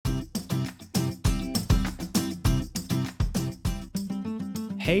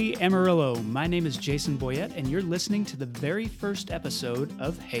Hey Amarillo, my name is Jason Boyette, and you're listening to the very first episode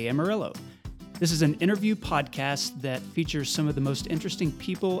of Hey Amarillo. This is an interview podcast that features some of the most interesting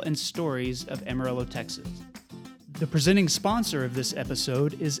people and stories of Amarillo, Texas. The presenting sponsor of this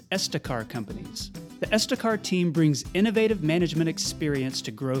episode is Estacar Companies. The Estacar team brings innovative management experience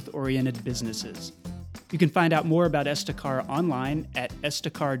to growth-oriented businesses. You can find out more about Estacar online at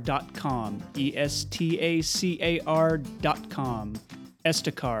estacar.com, ESTACAR.com.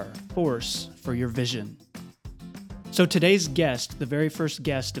 Estacar, force for your vision. So today's guest, the very first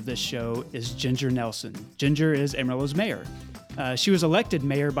guest of this show, is Ginger Nelson. Ginger is Amarillo's mayor. She was elected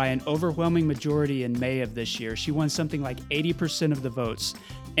mayor by an overwhelming majority in May of this year. She won something like 80% of the votes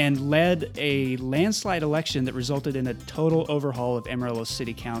and led a landslide election that resulted in a total overhaul of Amarillo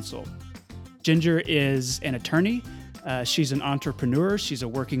City Council. Ginger is an attorney. She's an entrepreneur. She's a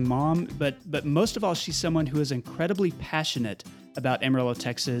working mom. But most of all, she's someone who is incredibly passionate about Amarillo,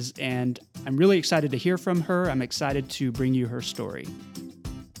 Texas, and I'm really excited to hear from her. I'm excited to bring you her story.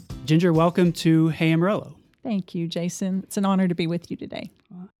 Ginger, welcome to Hey Amarillo. Thank you, Jason. It's an honor to be with you today.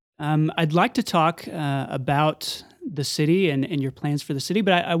 I'd like to talk about the city and your plans for the city,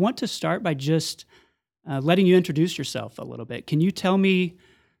 but I want to start by just letting you introduce yourself a little bit. Can you tell me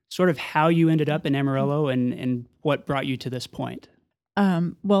sort of how you ended up in Amarillo and what brought you to this point?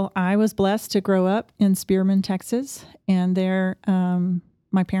 Well, I was blessed to grow up in Spearman, Texas, and there,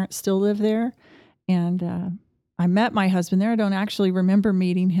 my parents still live there, and I met my husband there. I don't actually remember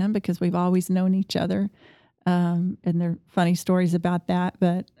meeting him because we've always known each other, and there are funny stories about that,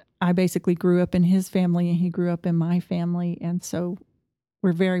 but I basically grew up in his family, and he grew up in my family, and so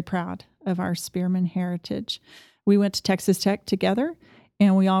we're very proud of our Spearman heritage. We went to Texas Tech together,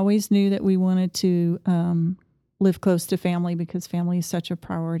 and we always knew that we wanted to live close to family because family is such a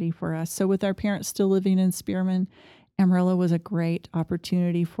priority for us. So with our parents still living in Spearman, Amarillo was a great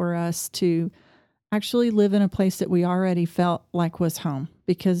opportunity for us to actually live in a place that we already felt like was home.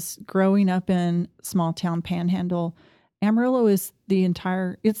 Because growing up in small town Panhandle, Amarillo is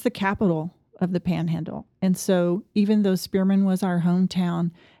it's the capital of the Panhandle. And so even though Spearman was our hometown,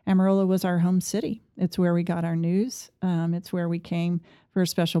 Amarillo was our home city. It's where we got our news. It's where we came for a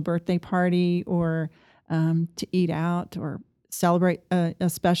special birthday party or to eat out or celebrate a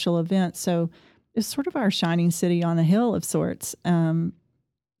special event. So it's sort of our shining city on a hill of sorts.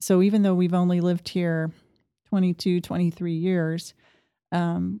 So even though we've only lived here 22, 23 years,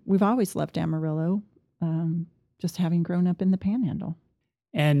 we've always loved Amarillo, just having grown up in the Panhandle.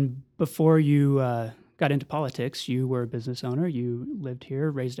 And before you got into politics, you were a business owner. You lived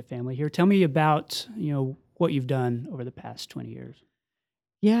here, raised a family here. Tell me about, what you've done over the past 20 years.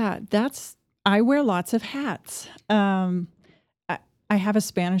 Yeah, I wear lots of hats. I have a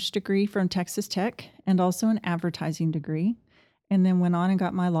Spanish degree from Texas Tech and also an advertising degree, and then went on and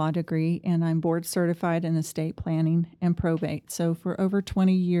got my law degree, and I'm board certified in estate planning and probate. So for over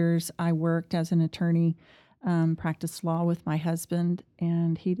 20 years, I worked as an attorney, practiced law with my husband,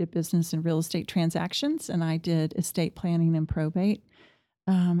 and he did business and real estate transactions, and I did estate planning and probate.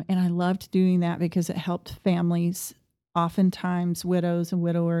 And I loved doing that because it helped families, oftentimes widows and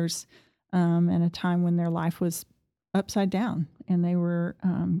widowers, at a time when their life was upside down and they were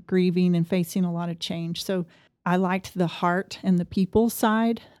grieving and facing a lot of change. So I liked the heart and the people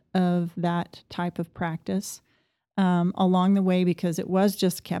side of that type of practice. Along the way, because it was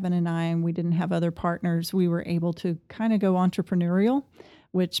just Kevin and I, and we didn't have other partners, we were able to kind of go entrepreneurial,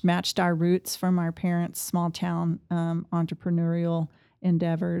 which matched our roots from our parents' small town entrepreneurial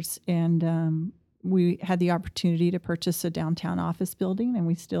endeavors. And we had the opportunity to purchase a downtown office building, and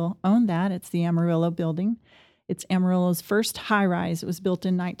we still own that. It's the Amarillo building. It's Amarillo's first high-rise. It was built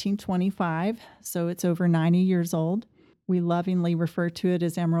in 1925, so it's over 90 years old. We lovingly refer to it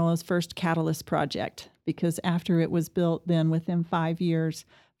as Amarillo's first catalyst project because after it was built, then within 5 years,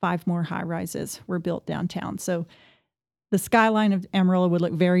 5 more high-rises were built downtown. So the skyline of Amarillo would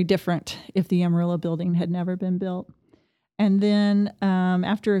look very different if the Amarillo building had never been built. And then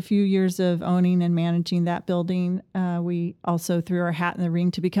after a few years of owning and managing that building, we also threw our hat in the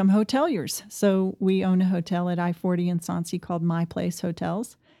ring to become hoteliers. So we own a hotel at I-40 in Soncy called My Place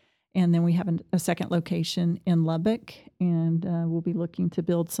Hotels. And then we have a second location in Lubbock, and we'll be looking to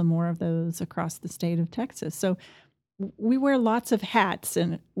build some more of those across the state of Texas. So we wear lots of hats,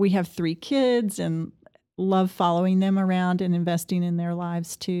 and we have 3 kids and love following them around and investing in their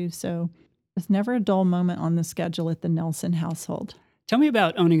lives too. So there's never a dull moment on the schedule at the Nelson household. Tell me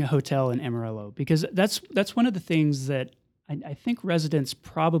about owning a hotel in Amarillo, because that's one of the things that I think residents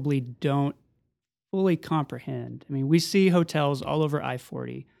probably don't fully comprehend. I mean, we see hotels all over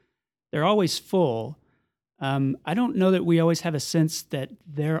I-40. They're always full, I don't know that we always have a sense that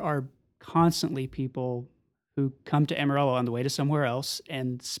there are constantly people who come to Amarillo on the way to somewhere else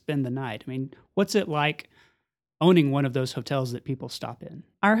and spend the night. I mean, what's it like owning one of those hotels that people stop in?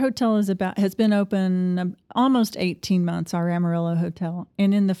 Our hotel has been open almost 18 months, our Amarillo Hotel.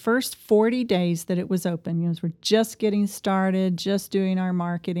 And in the first 40 days that it was open, we're just getting started, just doing our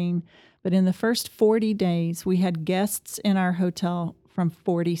marketing. But in the first 40 days, we had guests in our hotel from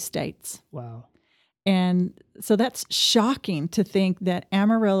 40 states. Wow. And so that's shocking to think that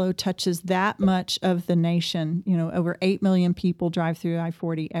Amarillo touches that much of the nation. Over 8 million people drive through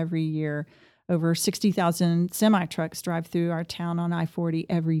I-40 every year. Over 60,000 semi-trucks drive through our town on I-40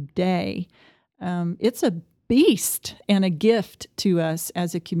 every day. It's a beast and a gift to us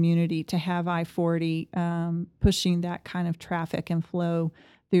as a community to have I-40 pushing that kind of traffic and flow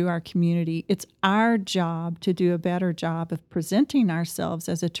through our community. It's our job to do a better job of presenting ourselves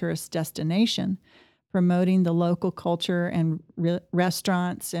as a tourist destination, promoting the local culture and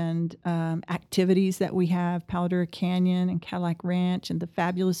restaurants and activities that we have, Palo Duro Canyon and Cadillac Ranch, and the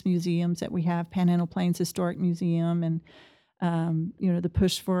fabulous museums that we have, Panhandle Plains Historic Museum, and the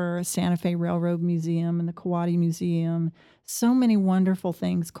push for Santa Fe Railroad Museum and the Kawadi Museum. So many wonderful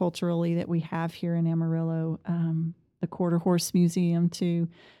things culturally that we have here in Amarillo. The Quarter Horse Museum too.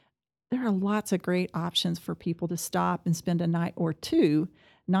 There are lots of great options for people to stop and spend a night or two.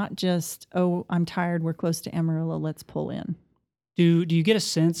 Not just, oh, I'm tired, we're close to Amarillo, let's pull in. Do you get a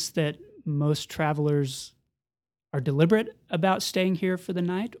sense that most travelers are deliberate about staying here for the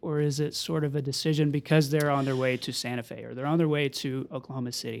night, or is it sort of a decision because they're on their way to Santa Fe or they're on their way to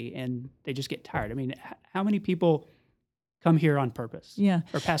Oklahoma City and they just get tired? I mean, how many people come here on purpose? Yeah.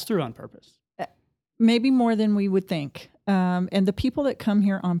 Or pass through on purpose? Maybe more than we would think. And the people that come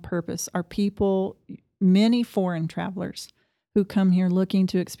here on purpose are many foreign travelers who come here looking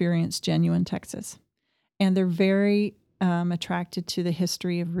to experience genuine Texas. And they're very attracted to the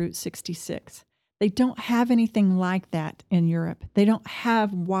history of Route 66. They don't have anything like that in Europe. They don't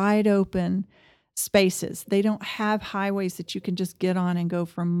have wide open spaces. They don't have highways that you can just get on and go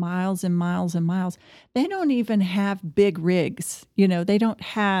for miles and miles and miles. They don't even have big rigs. They don't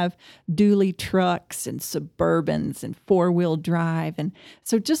have dually trucks and Suburbans and four-wheel drive. And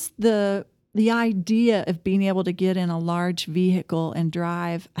so just the idea of being able to get in a large vehicle and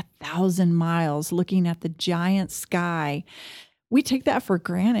drive 1,000 miles looking at the giant sky, we take that for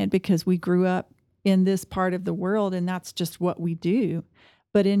granted because we grew up in this part of the world and that's just what we do.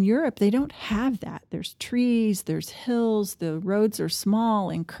 But in Europe, they don't have that. There's trees, there's hills, the roads are small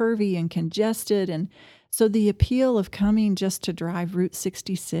and curvy and congested. And so the appeal of coming just to drive Route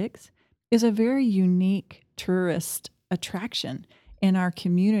 66 is a very unique tourist attraction in our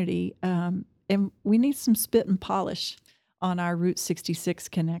community. And we need some spit and polish on our Route 66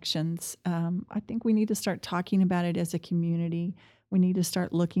 connections. I think we need to start talking about it as a community. We need to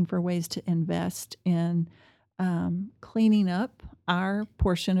start looking for ways to invest in cleaning up our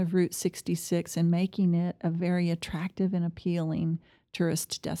portion of Route 66 and making it a very attractive and appealing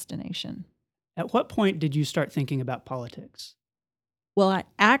tourist destination. At what point did you start thinking about politics? Well,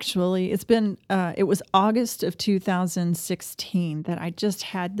 it was August of 2016 that I just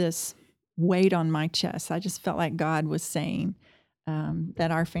had this weight on my chest. I just felt like God was saying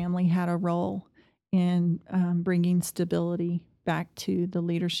that our family had a role in bringing stability back to the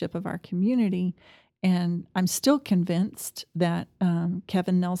leadership of our community. And I'm still convinced that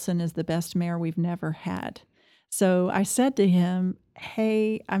Kevin Nelson is the best mayor we've never had. So I said to him,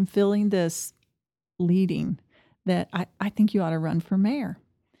 hey, I'm feeling this leading that I think you ought to run for mayor.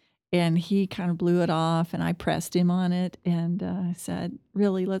 And he kind of blew it off, and I pressed him on it and said,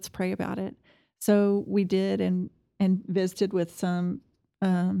 really, let's pray about it. So we did and visited with some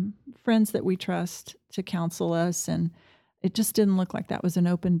friends that we trust to counsel us, and it just didn't look like that was an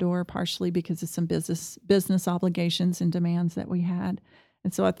open door, partially because of some business obligations and demands that we had.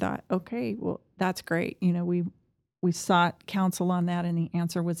 And so I thought, okay, well, that's great. We sought counsel on that, and the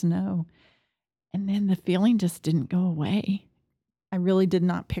answer was no. And then the feeling just didn't go away. I really did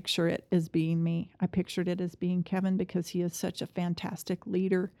not picture it as being me. I pictured it as being Kevin because he is such a fantastic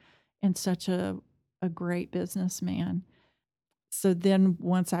leader and such a great businessman. So then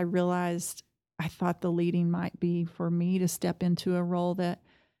once I realized, I thought the leading might be for me to step into a role that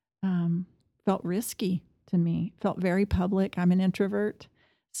felt risky to me, felt very public. I'm an introvert,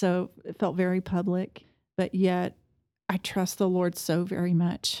 so it felt very public, but yet I trust the Lord so very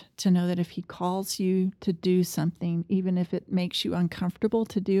much to know that if he calls you to do something, even if it makes you uncomfortable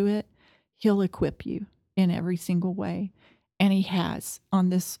to do it, he'll equip you in every single way. And he has on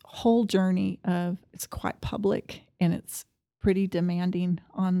this whole journey of, it's quite public and it's pretty demanding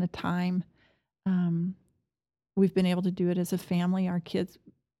on the time. we've been able to do it as a family. Our kids,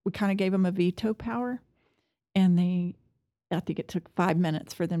 we kind of gave them a veto power, and I think it took 5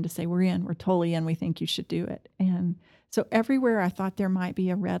 minutes for them to say, we're in, we're totally in, we think you should do it. And so everywhere I thought there might be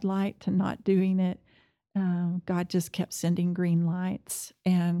a red light to not doing it, God just kept sending green lights.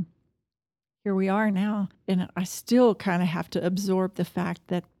 And here we are now. And I still kind of have to absorb the fact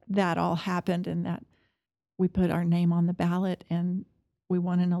that that all happened and that we put our name on the ballot and we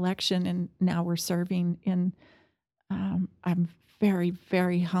won an election and now we're serving. And I'm very,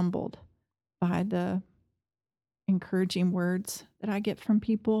 very humbled by the encouraging words that I get from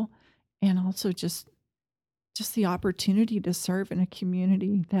people, and also just the opportunity to serve in a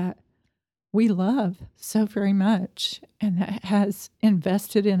community that we love so very much and that has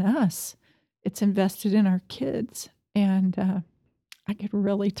invested in us. It's invested in our kids. And I could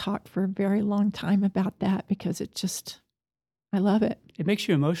really talk for a very long time about that because I love it. It makes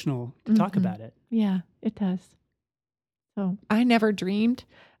you emotional to talk about it. Yeah, it does. So I never dreamed.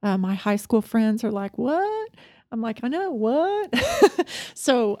 My high school friends are like, what? I'm like, I know, what?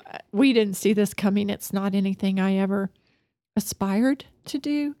 So we didn't see this coming. It's not anything I ever aspired to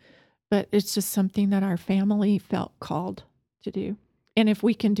do, but it's just something that our family felt called to do. And if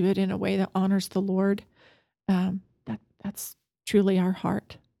we can do it in a way that honors the Lord, that's truly our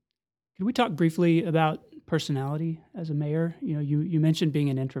heart. Could we talk briefly about personality as a mayor? You mentioned being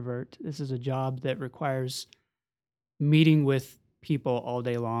an introvert. This is a job that requires meeting with people all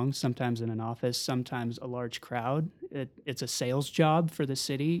day long, sometimes in an office, sometimes a large crowd. It's a sales job for the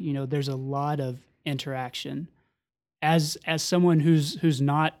city. There's a lot of interaction. As someone who's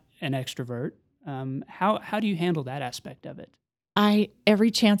not an extrovert, how do you handle that aspect of it? Every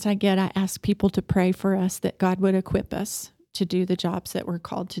chance I get, I ask people to pray for us that God would equip us to do the jobs that we're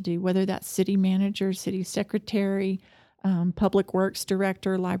called to do, whether that's city manager, city secretary, public works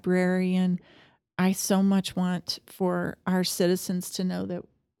director, librarian. I so much want for our citizens to know that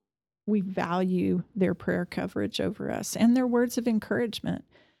we value their prayer coverage over us and their words of encouragement.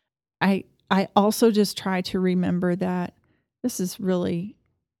 I also just try to remember that this is really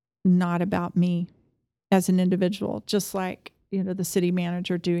not about me as an individual. Just like, the city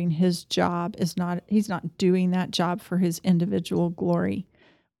manager doing his job he's not doing that job for his individual glory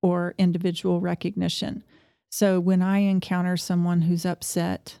or individual recognition. So when I encounter someone who's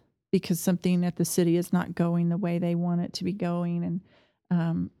upset because something at the city is not going the way they want it to be going,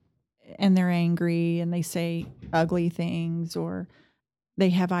 and they're angry and they say ugly things, or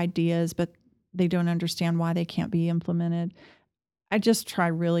they have ideas but they don't understand why they can't be implemented, I just try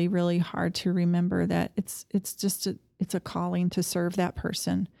really, really hard to remember that it's a calling to serve that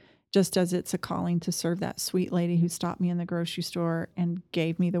person, just as it's a calling to serve that sweet lady who stopped me in the grocery store and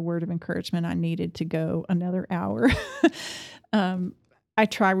gave me the word of encouragement I needed to go another hour. I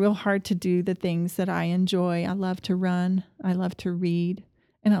try real hard to do the things that I enjoy. I love to run, I love to read,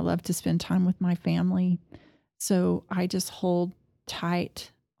 and I love to spend time with my family. So I just hold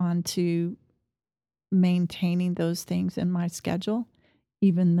tight onto maintaining those things in my schedule,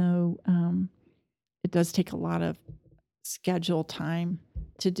 even though it does take a lot of schedule time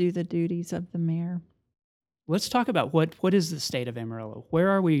to do the duties of the mayor. Let's talk about what is the state of Amarillo? Where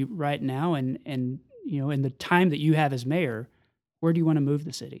are we right now? And in the time that you have as mayor, where do you want to move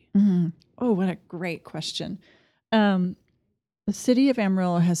the city? Mm-hmm. Oh, what a great question. The city of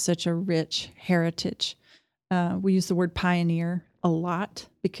Amarillo has such a rich heritage. We use the word pioneer a lot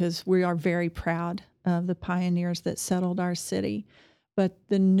because we are very proud of the pioneers that settled our city. But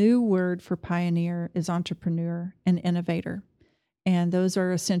the new word for pioneer is entrepreneur and innovator. And those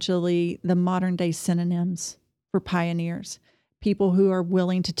are essentially the modern day synonyms for pioneers. People who are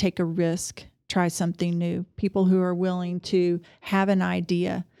willing to take a risk, try something new. People who are willing to have an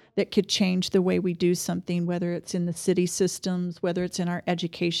idea that could change the way we do something, whether it's in the city systems, whether it's in our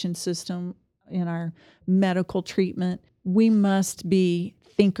education system, in our medical treatment. We must be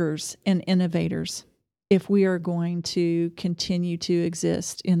thinkers and innovators if we are going to continue to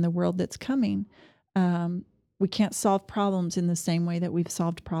exist in the world that's coming. We can't solve problems in the same way that we've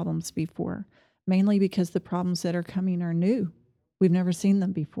solved problems before, mainly because the problems that are coming are new. We've never seen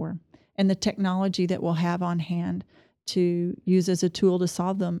them before. And the technology that we'll have on hand to use as a tool to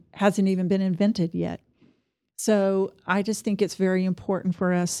solve them hasn't even been invented yet. So I just think it's very important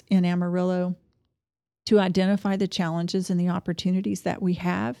for us in Amarillo to identify the challenges and the opportunities that we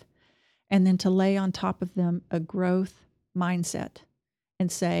have, and then to lay on top of them a growth mindset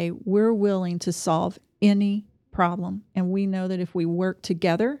and say, we're willing to solve any problem. And we know that if we work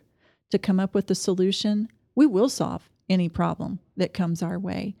together to come up with a solution, we will solve any problem that comes our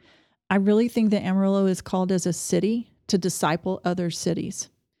way. I really think that Amarillo is called as a city to disciple other cities.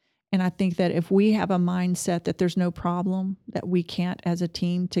 And I think that if we have a mindset that there's no problem that we can't, as a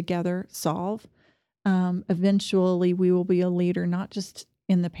team together, solve, eventually we will be a leader, not just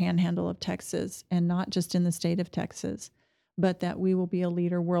in the panhandle of Texas and not just in the state of Texas, but that we will be a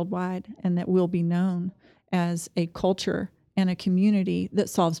leader worldwide, and that we'll be known as a culture and a community that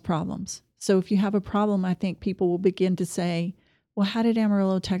solves problems. So if you have a problem, I think people will begin to say, well, how did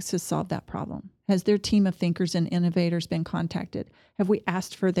Amarillo, Texas solve that problem? Has their team of thinkers and innovators been contacted? Have we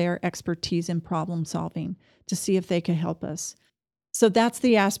asked for their expertise in problem solving to see if they could help us? So that's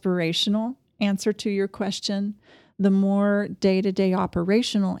the aspirational answer to your question. The more day-to-day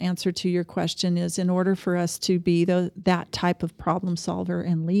operational answer to your question is, in order for us to be that type of problem solver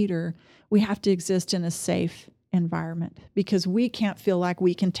and leader, we have to exist in a safe environment, because we can't feel like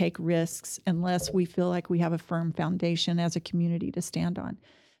we can take risks unless we feel like we have a firm foundation as a community to stand on.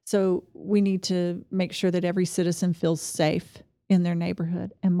 So we need to make sure that every citizen feels safe in their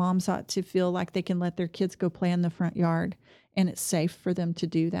neighborhood, and moms ought to feel like they can let their kids go play in the front yard and it's safe for them to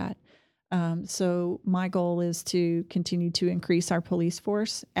do that. So my goal is to continue to increase our police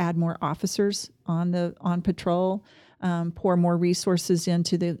force, add more officers on patrol, pour more resources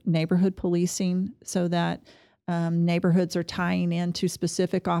into the neighborhood policing so that neighborhoods are tying into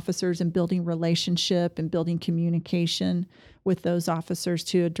specific officers and building relationship and building communication with those officers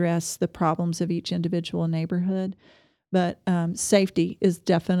to address the problems of each individual neighborhood. But safety is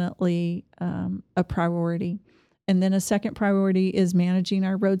definitely a priority. And then a second priority is managing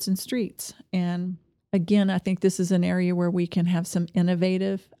our roads and streets. And again, I think this is an area where we can have some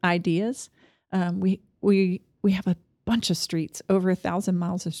innovative ideas. We have a bunch of streets, over 1,000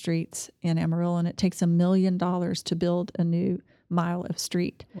 miles of streets in Amarillo, and it takes $1 million to build a new mile of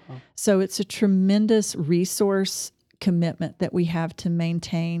street. Wow. So it's a tremendous resource commitment that we have to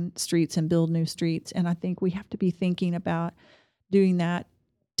maintain streets and build new streets. And I think we have to be thinking about doing that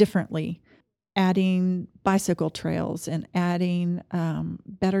differently, adding bicycle trails and adding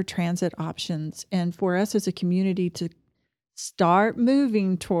better transit options. And for us as a community to start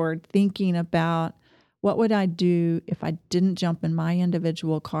moving toward thinking about, what would I do if I didn't jump in my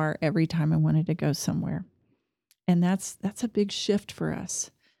individual car every time I wanted to go somewhere? And that's a big shift for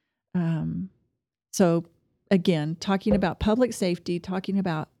us. So again, talking about public safety, talking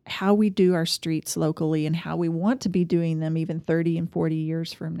about how we do our streets locally and how we want to be doing them even 30 and 40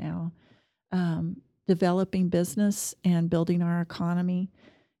 years from now. Developing business and building our economy,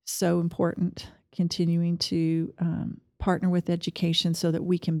 so important. Continuing to partner with education so that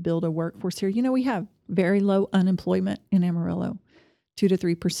we can build a workforce here. You know, we have very low unemployment in Amarillo, 2 to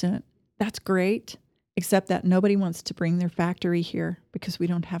 3%. That's great, except that nobody wants to bring their factory here because we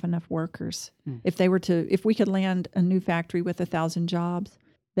don't have enough workers. If we could land a new factory with 1,000 jobs,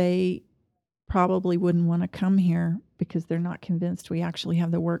 they probably wouldn't want to come here because they're not convinced we actually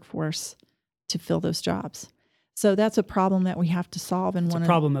have the workforce to fill those jobs. So that's a problem that we have to solve. And it's a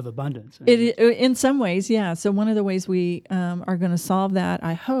problem of abundance. In some ways, yeah. So one of the ways we are going to solve that,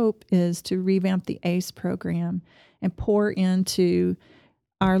 I hope, is to revamp the ACE program and pour into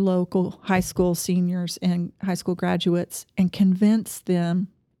our local high school seniors and high school graduates and convince them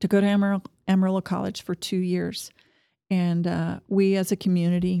to go to Amarillo College for 2 years. And we as a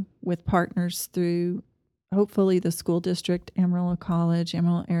community, with partners through hopefully the school district, Amarillo College,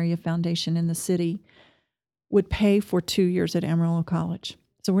 Amarillo Area Foundation in the city, would pay for 2 years at Amarillo College.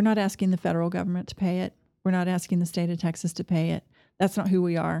 So we're not asking the federal government to pay it. We're not asking the state of Texas to pay it. That's not who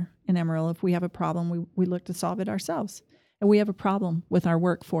we are in Amarillo. If we have a problem, we look to solve it ourselves. And we have a problem with our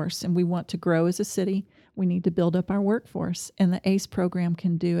workforce, and we want to grow as a city. We need to build up our workforce, and the ACE program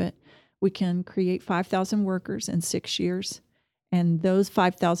can do it. We can create 5,000 workers in 6 years, and those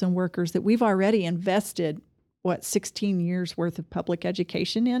 5,000 workers that we've already invested, 16 years worth of public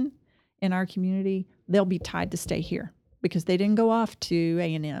education in our community, they'll be tied to stay here because they didn't go off to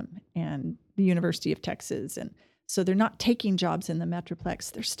A&M and the University of Texas. And so they're not taking jobs in the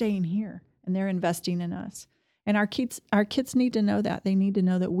Metroplex. They're staying here, and they're investing in us. And our kids need to know that. They need to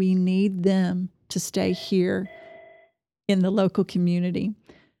know that we need them to stay here in the local community.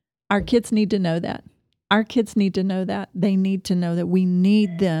 Our kids need to know that. Our kids need to know that. They need to know that we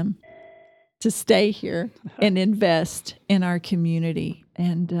need them to stay here and invest in our community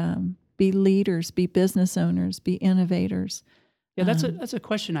and be leaders, be business owners, be innovators. Yeah, that's a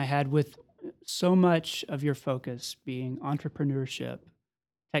question I had with so much of your focus being entrepreneurship,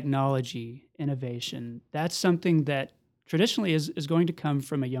 technology, innovation. That's something that traditionally is going to come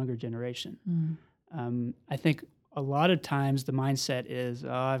from a younger generation. I think a lot of times the mindset is,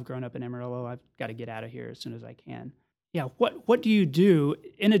 I've grown up in Amarillo, I've got to get out of here as soon as I can. Yeah, what do you do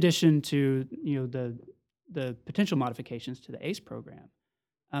in addition to the potential modifications to the ACE program?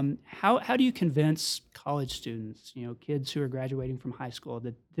 How do you convince college students, kids who are graduating from high school,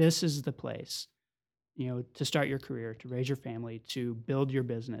 that this is the place, to start your career, to raise your family, to build your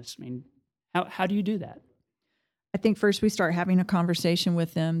business? I mean, how do you do that? I think first we start having a conversation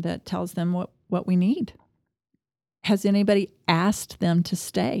with them that tells them what we need. Has anybody asked them to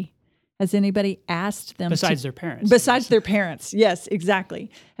stay? Has anybody asked them besides their parents? Besides their parents, yes, exactly.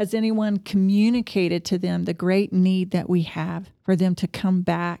 Has anyone communicated to them the great need that we have for them to come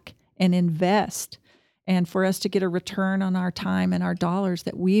back and invest, and for us to get a return on our time and our dollars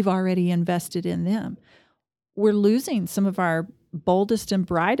that we've already invested in them? We're losing some of our boldest and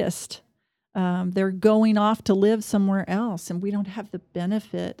brightest. They're going off to live somewhere else, and we don't have the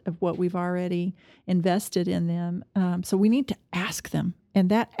benefit of what we've already invested in them. So we need to ask them. And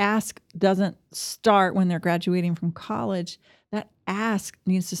that ask doesn't start when they're graduating from college. That ask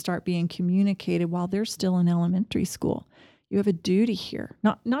needs to start being communicated while they're still in elementary school. You have a duty here,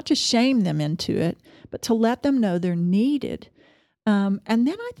 not to shame them into it, but to let them know they're needed. And then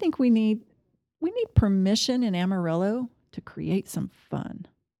I think we need permission in Amarillo to create some fun.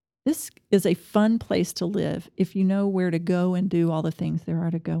 This is a fun place to live if you know where to go and do all the things there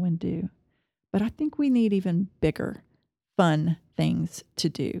are to go and do. But I think we need even bigger, fun things to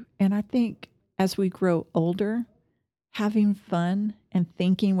do. And I think as we grow older, having fun and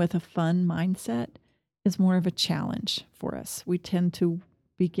thinking with a fun mindset is more of a challenge for us. We tend to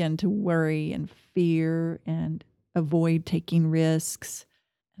begin to worry and fear and avoid taking risks.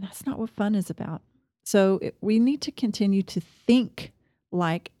 And that's not what fun is about. So we need to continue to think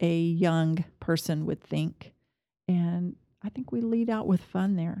like a young person would think. And I think we lead out with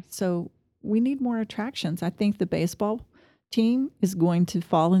fun there. So we need more attractions. I think the baseball team is going to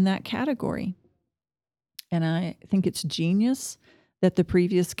fall in that category. And I think it's genius that the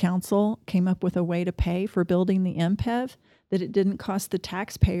previous council came up with a way to pay for building the MPEV, that it didn't cost the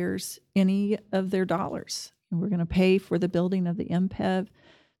taxpayers any of their dollars. And we're going to pay for the building of the MPEV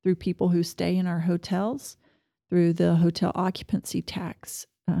through people who stay in our hotels, through the hotel occupancy tax.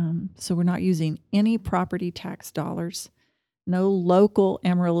 So we're not using any property tax dollars. No local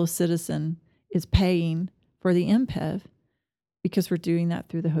Amarillo citizen is paying for the MPEV because we're doing that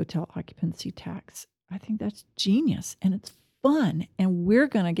through the hotel occupancy tax. I think that's genius, and it's fun, and we're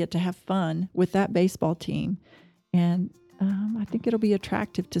going to get to have fun with that baseball team. And I think it'll be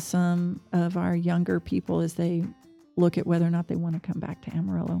attractive to some of our younger people as they look at whether or not they want to come back to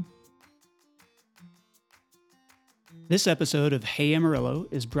Amarillo. This episode of Hey Amarillo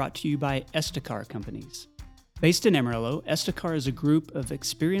is brought to you by Estacar Companies. Based in Amarillo, Estacar is a group of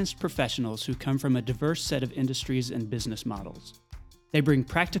experienced professionals who come from a diverse set of industries and business models. They bring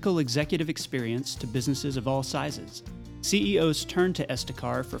practical executive experience to businesses of all sizes. CEOs turn to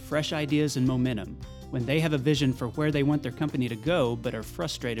Estacar for fresh ideas and momentum when they have a vision for where they want their company to go but are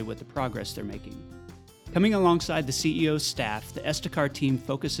frustrated with the progress they're making. Coming alongside the CEO's staff, the Estacar team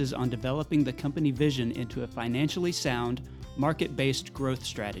focuses on developing the company vision into a financially sound, market-based growth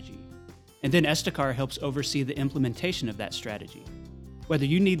strategy. And then Estacar helps oversee the implementation of that strategy. Whether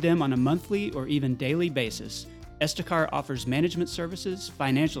you need them on a monthly or even daily basis, Estacar offers management services,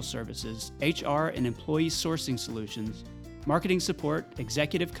 financial services, HR and employee sourcing solutions, marketing support,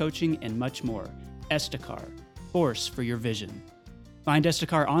 executive coaching, and much more. Estacar, force for your vision. Find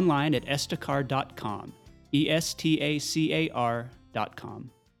Estacar online at estacar.com, estacar.com.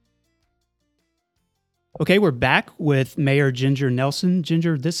 Okay, we're back with Mayor Ginger Nelson.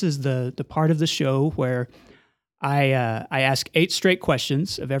 Ginger, this is the part of the show where I ask 8 straight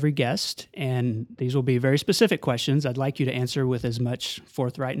questions of every guest, and these will be very specific questions. I'd like you to answer with as much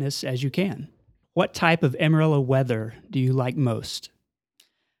forthrightness as you can. What type of Amarillo weather do you like most?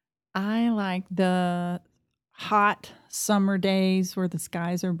 I like the hot summer days where the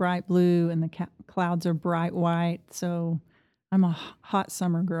skies are bright blue and the clouds are bright white. So I'm a hot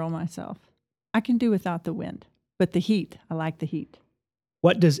summer girl myself. I can do without the wind, but the heat, I like the heat.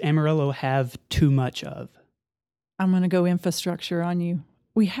 What does Amarillo have too much of? I'm going to go infrastructure on you.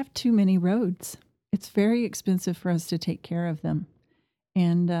 We have too many roads. It's very expensive for us to take care of them.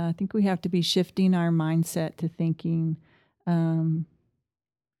 And I think we have to be shifting our mindset to thinking,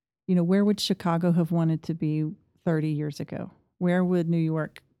 where would Chicago have wanted to be 30 years ago? Where would New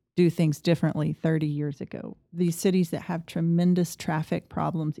York do things differently 30 years ago? These cities that have tremendous traffic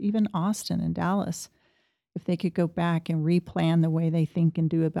problems, even Austin and Dallas, if they could go back and replan the way they think and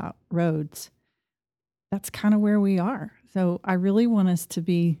do about roads, that's kind of where we are. So I really want us to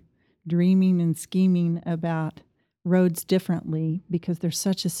be dreaming and scheming about roads differently because they're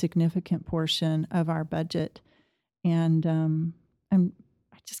such a significant portion of our budget. And I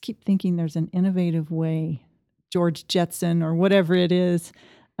just keep thinking there's an innovative way, George Jetson or whatever it is,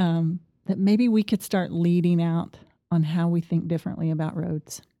 that maybe we could start leading out on how we think differently about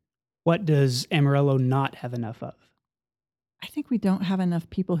roads. What does Amarillo not have enough of? I think we don't have enough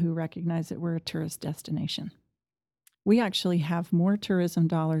people who recognize that we're a tourist destination. We actually have more tourism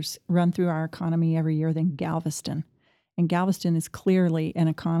dollars run through our economy every year than Galveston. And Galveston is clearly an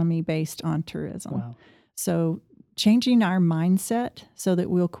economy based on tourism. Wow. So changing our mindset so that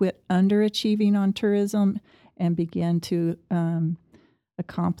we'll quit underachieving on tourism and begin to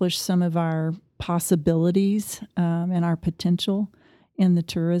accomplish some of our possibilities and our potential in the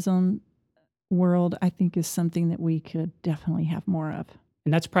tourism world, I think is something that we could definitely have more of.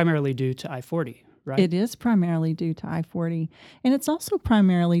 And that's primarily due to I-40, right? It is primarily due to I-40. And it's also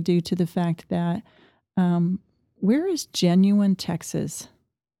primarily due to the fact that we're as genuine Texas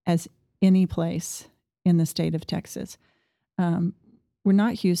as any place in the state of Texas. We're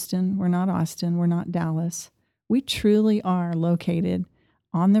not Houston. We're not Austin. We're not Dallas. We truly are located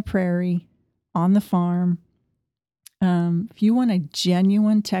on the prairie, on the farm. If you want a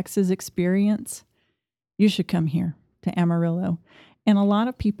genuine Texas experience, you should come here to Amarillo. And a lot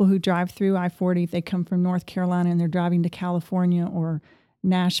of people who drive through I-40, they come from North Carolina and they're driving to California or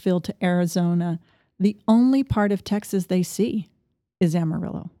Nashville to Arizona. The only part of Texas they see is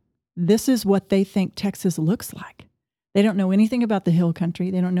Amarillo. This is what they think Texas looks like. They don't know anything about the hill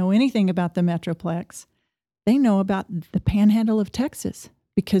country. They don't know anything about the Metroplex. They know about the panhandle of Texas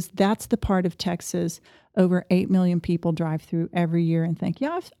because that's the part of Texas over 8 million people drive through every year and think,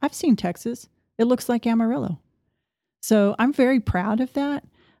 yeah, I've seen Texas. It looks like Amarillo. So I'm very proud of that,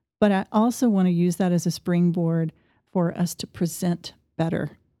 but I also want to use that as a springboard for us to present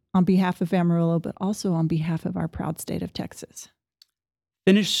better on behalf of Amarillo, but also on behalf of our proud state of Texas.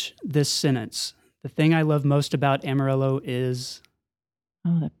 Finish this sentence. The thing I love most about Amarillo is...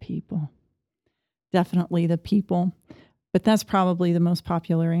 Oh, the people. Definitely the people. But that's probably the most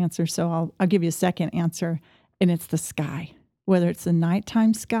popular answer. So I'll give you a second answer, and it's the sky. Whether it's the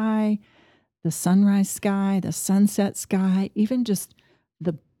nighttime sky, the sunrise sky, the sunset sky, even just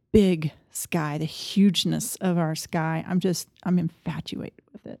the big sky, the hugeness of our sky. I'm infatuated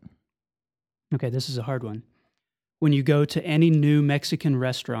with it. Okay, this is a hard one. When you go to any new Mexican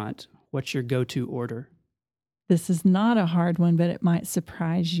restaurant, what's your go-to order? This is not a hard one, but it might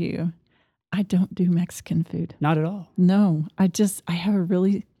surprise you. I don't do Mexican food. Not at all. No, I have a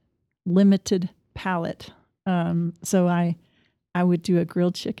really limited palate. So I would do a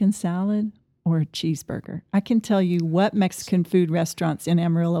grilled chicken salad or a cheeseburger. I can tell you what Mexican food restaurants in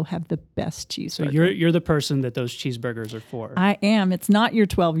Amarillo have the best cheeseburger. So you're the person that those cheeseburgers are for. I am. It's not your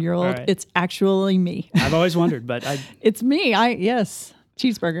 12-year-old. Right. It's actually me. I've always wondered, but It's me. Yes,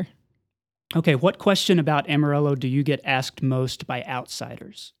 cheeseburger. Okay, what question about Amarillo do you get asked most by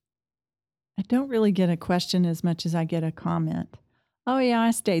outsiders? I don't really get a question as much as I get a comment. Oh, yeah, I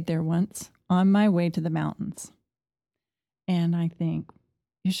stayed there once on my way to the mountains. And I think,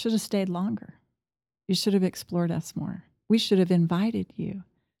 you should have stayed longer. You should have explored us more. We should have invited you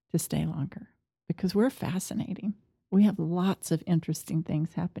to stay longer because we're fascinating. We have lots of interesting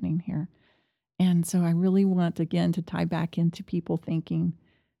things happening here. And so I really want, again, to tie back into people thinking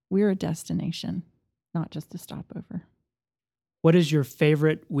we're a destination, not just a stopover. What is your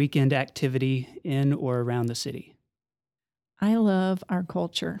favorite weekend activity in or around the city? I love our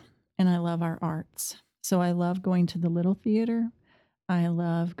culture and I love our arts. So I love going to the Little Theater. I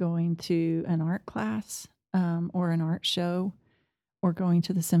love going to an art class or an art show or going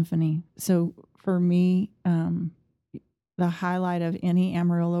to the symphony. So for me, the highlight of any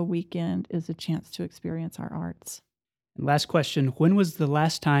Amarillo weekend is a chance to experience our arts. And last question, when was the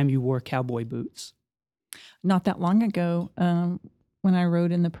last time you wore cowboy boots? Not that long ago, when I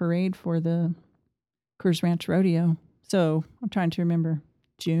rode in the parade for the Coors Ranch Rodeo. So I'm trying to remember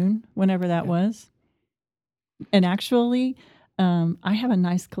June, whenever that was. And actually, I have a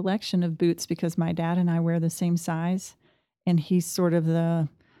nice collection of boots because my dad and I wear the same size. And he's sort of the,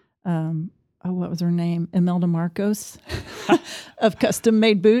 what was her name? Imelda Marcos of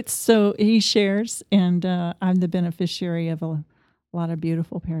custom-made boots. So he shares, and I'm the beneficiary of a lot of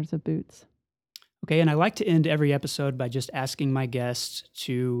beautiful pairs of boots. Okay, and I like to end every episode by just asking my guests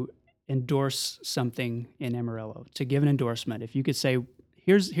to endorse something in Amarillo, to give an endorsement. If you could say,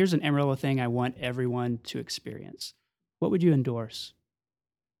 here's an Amarillo thing I want everyone to experience, what would you endorse?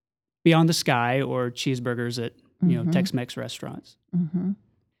 Beyond the sky or cheeseburgers at Tex-Mex restaurants. Mm-hmm.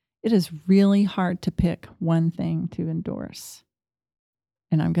 It is really hard to pick one thing to endorse.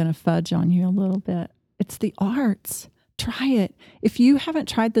 And I'm going to fudge on you a little bit. It's the arts. Try it. If you haven't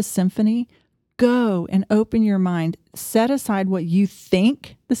tried the symphony, go and open your mind. Set aside what you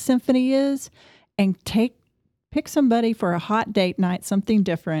think the symphony is and take Pick somebody for a hot date night, something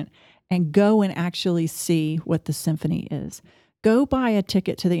different, and go and actually see what the symphony is. Go buy a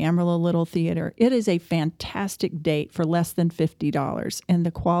ticket to the Amarillo Little Theater. It is a fantastic date for less than $50, and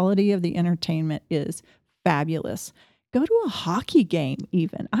the quality of the entertainment is fabulous. Go to a hockey game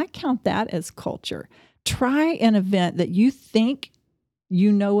even. I count that as culture. Try an event that you think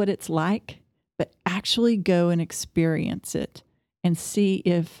you know what it's like, but actually go and experience it and see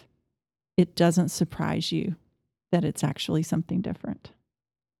if it doesn't surprise you that it's actually something different.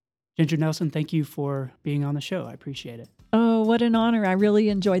 Ginger Nelson, thank you for being on the show. I appreciate it. Oh, what an honor. I really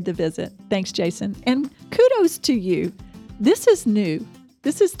enjoyed the visit. Thanks, Jason. And kudos to you. This is new.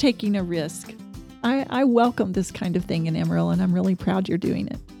 This is taking a risk. I welcome this kind of thing in Amarillo, and I'm really proud you're doing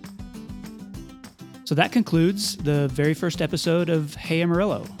it. So that concludes the very first episode of Hey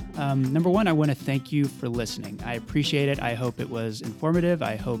Amarillo. Number one, I want to thank you for listening. I appreciate it. I hope it was informative.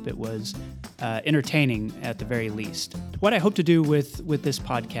 I hope it was entertaining at the very least. What I hope to do with this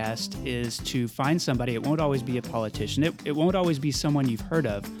podcast is to find somebody. It won't always be a politician. It won't always be someone you've heard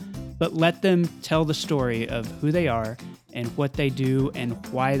of, but let them tell the story of who they are and what they do and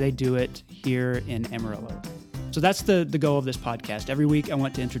why they do it here in Amarillo. So that's the goal of this podcast. Every week, I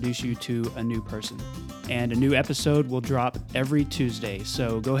want to introduce you to a new person. And a new episode will drop every Tuesday.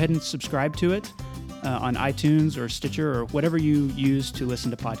 So go ahead and subscribe to it on iTunes or Stitcher or whatever you use to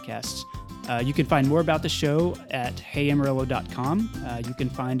listen to podcasts. You can find more about the show at heyamarillo.com. You can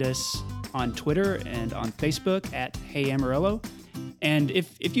find us on Twitter and on Facebook at Hey Amarillo. And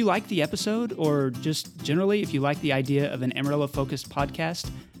if you like the episode, or just generally if you like the idea of an Amarillo-focused podcast,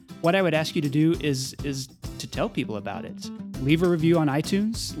 what I would ask you to do is to tell people about it. Leave a review on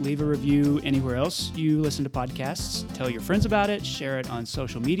iTunes. Leave a review anywhere else you listen to podcasts. Tell your friends about it. Share it on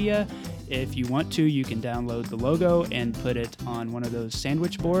social media. If you want to, you can download the logo and put it on one of those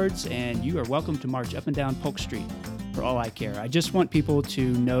sandwich boards, and you are welcome to march up and down Polk Street for all I care. I just want people to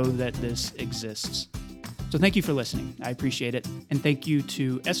know that this exists. So thank you for listening. I appreciate it. And thank you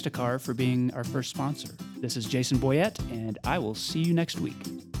to Estacar for being our first sponsor. This is Jason Boyette, and I will see you next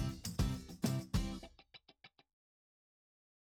week.